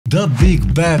The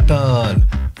big battle!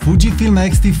 Fujifilm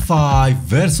X-T5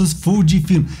 versus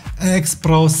Fujifilm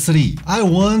X-Pro3. I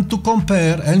want to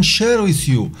compare and share with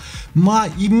you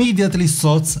my immediate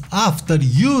thoughts after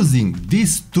using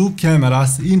these two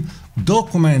cameras in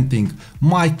documenting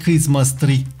my Christmas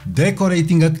tree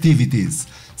decorating activities.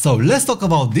 So let's talk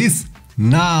about this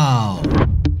now!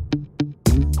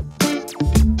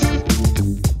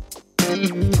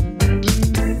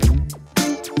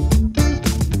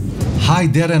 Hi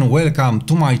there and welcome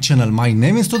to my channel. My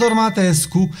name is Tudor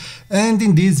Matescu and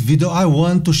in this video I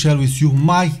want to share with you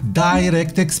my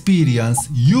direct experience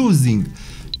using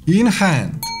in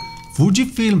hand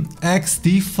Fujifilm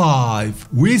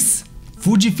X-T5 with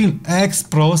Fujifilm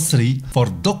X-Pro3 for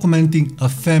documenting a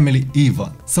family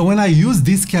event. So when I use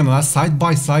this camera side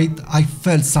by side, I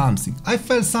felt something.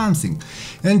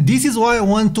 And this is why I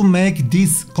want to make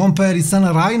this comparison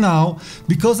right now,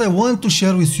 because I want to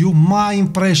share with you my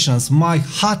impressions, my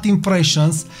hot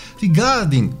impressions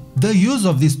regarding the use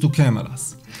of these two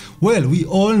cameras. Well, we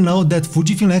all know that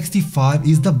Fujifilm X-T5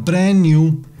 is the brand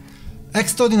new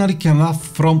extraordinary camera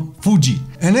from Fuji,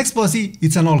 and X-Pro3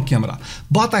 it's an old camera,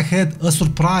 but I had a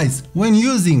surprise when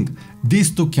using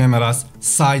these two cameras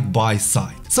side by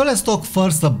side. So let's talk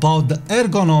first about the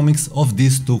ergonomics of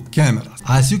these two cameras.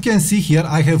 As you can see here,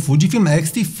 I have Fujifilm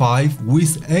X-T5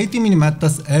 with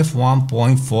 80mm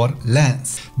f1.4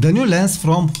 lens, the new lens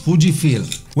from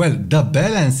Fujifilm. Well, the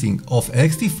balancing of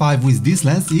X-T5 with this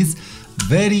lens is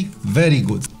very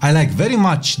good. I like very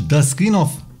much the screen of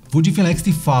Fujifilm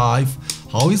X-T5,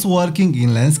 how it's working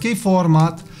in landscape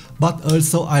format, but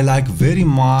also I like very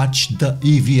much the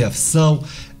EVF. So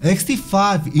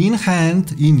X-T5 in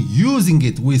hand, in using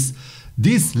it with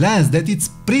this lens that it's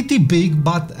pretty big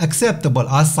but acceptable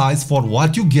as size for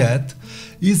what you get,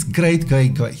 is great.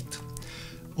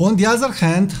 On the other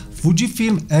hand,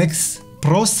 Fujifilm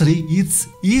X-Pro3 it's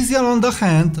easier on the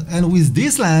hand, and with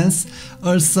this lens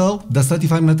also the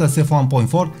 35mm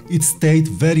f1.4 it stayed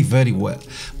very well.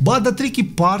 But the tricky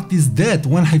part is that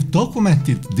when I've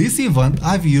documented this event,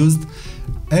 I've used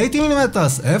 80mm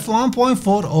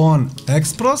f1.4 on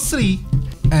X-Pro3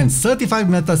 and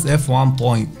 35mm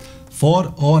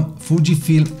f1.4 on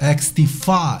Fujifilm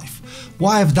X-T5.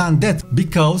 Why I've done that?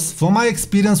 Because from my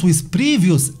experience with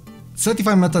previous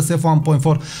 35mm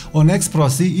f1.4 on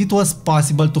X-Pro3, it was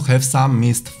possible to have some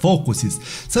missed focuses.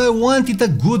 So I wanted a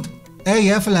good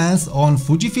AF lens on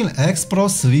Fujifilm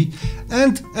X-Pro3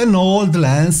 and an old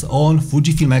lens on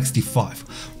Fujifilm X-T5.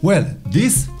 Well,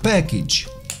 this package,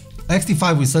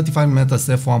 X-T5 with 35mm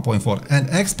f1.4 and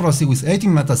X-Pro3 with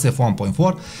 80mm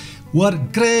f1.4, were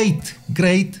great.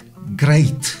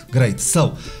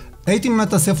 So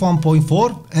 80mm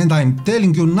f1.4, and I'm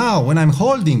telling you now, when I'm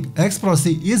holding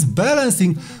X-Pro3 is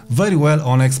balancing very well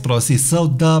on X-Pro3. So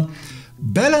the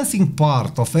balancing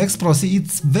part of X-Pro3,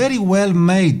 it's very well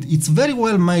made.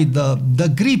 The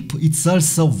grip it's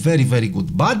also very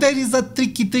good. But there is a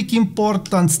tricky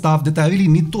important stuff that I really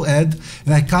need to add,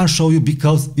 and I can't show you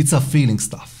because it's a feeling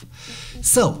stuff.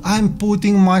 So I'm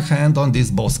putting my hand on these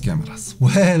both cameras.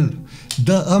 Well,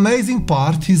 the amazing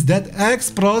part is that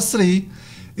X-Pro3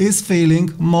 is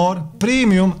feeling more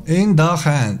premium in the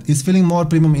hand.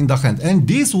 And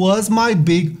this was my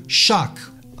big shock.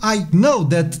 I know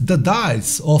that the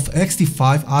dials of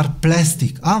X-T5 are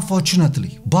plastic,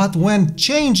 unfortunately, but when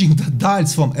changing the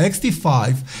dials from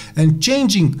X-T5 and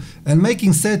changing and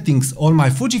making settings on my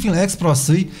Fujifilm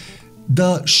X-Pro3,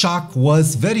 the shock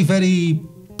was very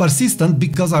persistent,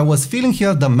 because I was feeling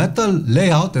here the metal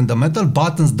layout and the metal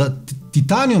buttons, the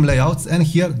titanium layouts, and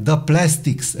here the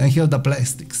plastics,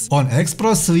 On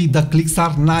X-Pro3 the clicks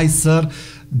are nicer,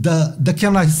 the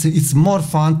camera it's more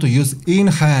fun to use in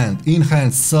hand.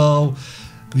 So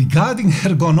regarding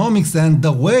ergonomics and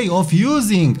the way of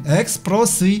using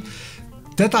X-Pro3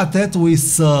 tete-a-tete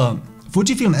with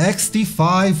Fujifilm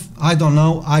X-T5, I don't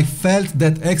know, I felt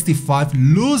that X-T5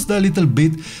 lost a little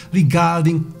bit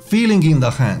regarding feeling in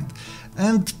the hand.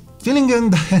 And feeling in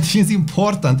the hand is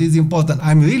important.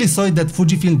 I'm really sorry that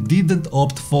Fujifilm didn't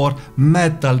opt for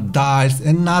metal dials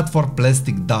and not for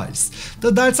plastic dials.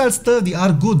 The dials are sturdy,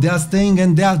 are good, they are staying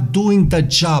and they are doing the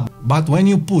job. But when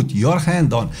you put your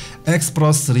hand on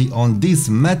X-Pro3 on this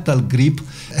metal grip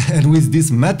and with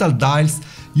these metal dials,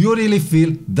 you really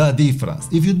feel the difference.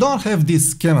 If you don't have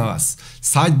these cameras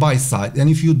side by side, and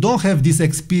if you don't have this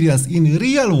experience in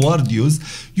real world use,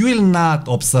 you will not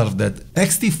observe that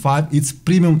X-T5 is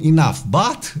premium enough,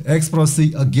 but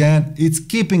X-Pro3 again, it's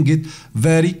keeping it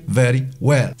very, very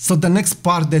well. So the next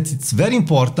part that it's very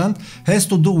important has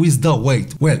to do with the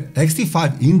weight. Well,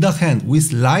 X-T5 in the hand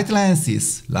with light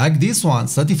lenses like this one,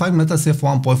 35mm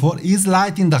f1.4, is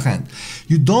light in the hand.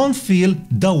 You don't feel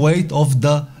the weight of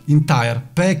the entire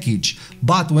package,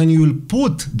 but when you will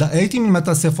put the 80mm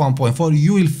f1.4,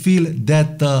 you will feel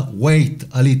that weight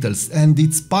a little, and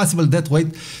it's possible that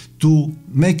weight to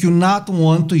make you not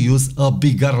want to use a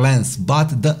bigger lens.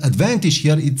 But the advantage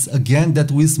here is again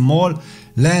that with small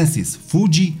lenses,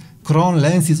 Fuji Chrome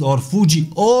lenses or Fuji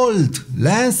old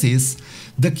lenses,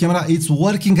 the camera is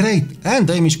working great and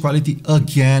the image quality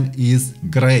again is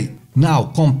great. Now,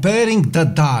 comparing the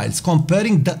dials,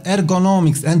 comparing the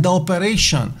ergonomics and the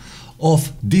operation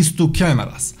of these two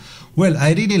cameras. Well,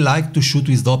 I really like to shoot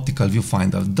with the optical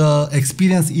viewfinder. The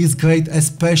experience is great,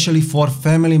 especially for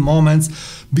family moments,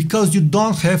 because you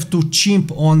don't have to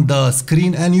chimp on the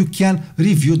screen and you can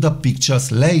review the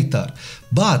pictures later.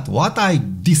 But what I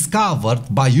discovered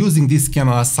by using this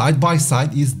camera side by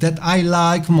side is that I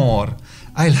like more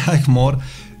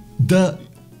the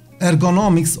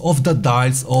ergonomics of the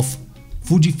dials of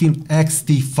Fujifilm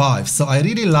X-T5. So I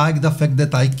really like the fact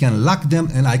that I can lock them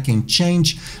and I can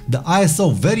change the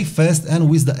ISO very fast, and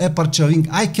with the aperture ring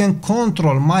I can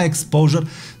control my exposure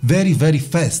very, very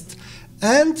fast.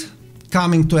 And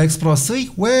coming to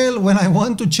X-Pro3, well, when I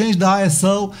want to change the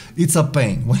ISO, it's a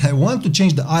pain. When I want to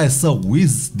change the ISO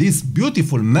with this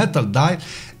beautiful metal dial,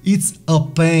 it's a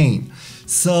pain.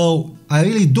 So I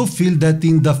really do feel that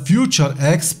in the future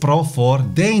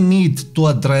X-Pro4, they need to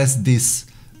address this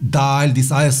dial,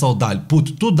 this ISO dial,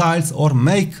 put two dials or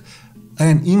make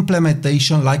an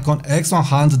implementation like on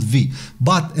X100V.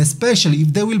 But especially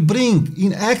if they will bring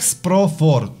in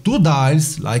X-Pro4 two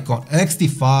dials like on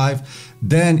X-T5,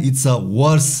 then it's a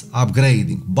worse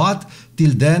upgrading. But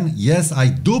till then, yes, I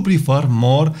do prefer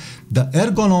more the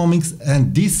ergonomics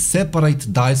and these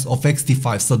separate dials of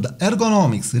X-T5. So the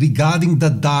ergonomics regarding the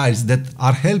dials that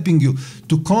are helping you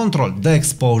to control the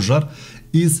exposure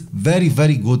is very,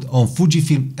 very good on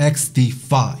Fujifilm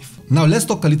X-T5. Now let's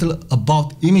talk a little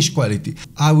about image quality.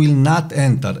 I will not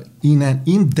enter in an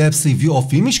in-depth review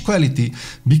of image quality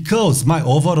because my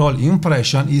overall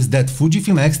impression is that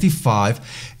Fujifilm X-T5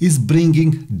 is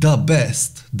bringing the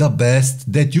best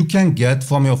that you can get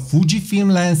from your Fujifilm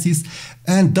lenses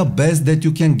and the best that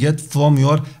you can get from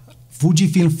your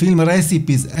Fujifilm film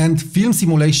recipes and film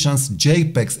simulations,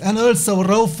 JPEGs, and also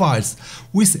RAW files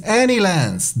with any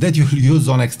lens that you will use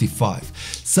on X-T5.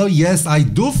 So yes, I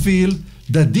do feel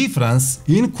the difference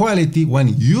in quality when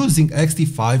using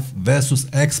X-T5 versus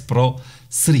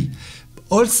X-Pro3.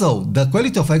 Also, the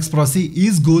quality of X-Pro3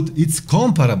 is good, it's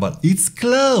comparable, it's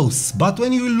close, but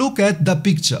when you look at the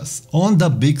pictures on the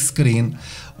big screen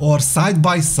or side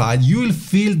by side, you will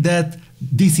feel that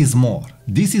this is more.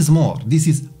 This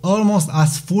is almost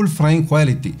as full frame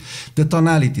quality. The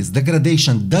tonalities, the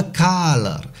gradation, the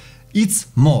color, it's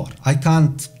more.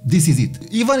 This is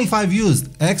it. Even if I've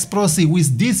used X-Pro3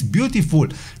 with this beautiful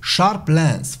sharp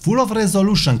lens, full of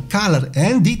resolution, color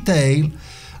and detail,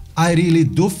 I really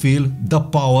do feel the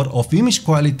power of image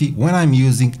quality when I'm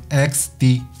using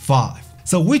X-T5.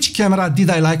 So which camera did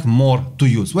I like more to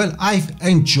use? Well, I've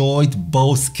enjoyed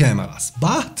both cameras,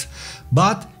 but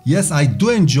yes, I do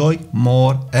enjoy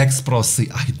more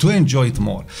X-Pro3. I do enjoy it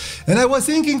more. And I was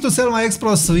thinking to sell my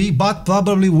X-Pro3, but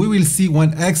probably we will see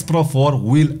when X-Pro4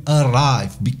 will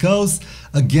arrive, because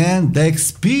again, the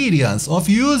experience of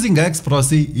using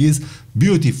X-Pro3 is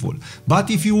beautiful. But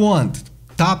if you want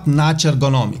top-notch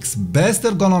ergonomics, best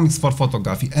ergonomics for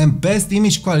photography and best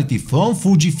image quality from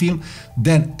Fujifilm,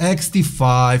 then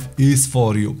X-T5 is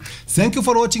for you. Thank you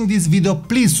for watching this video.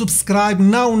 Please subscribe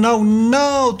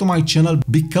now to my channel,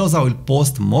 because I will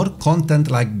post more content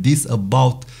like this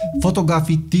about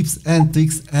photography tips and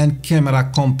tricks and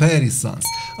camera comparisons.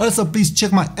 Also, please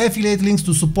check my affiliate links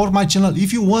to support my channel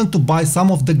if you want to buy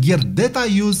some of the gear that I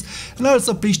use. And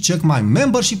also please check my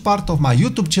membership part of my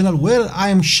YouTube channel, where I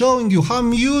am showing you how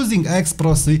I'm using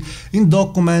X-Pro3 in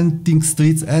documenting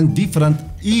streets and different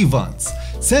events.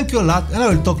 Thank you a lot, and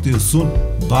I will talk to you soon.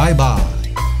 Bye bye.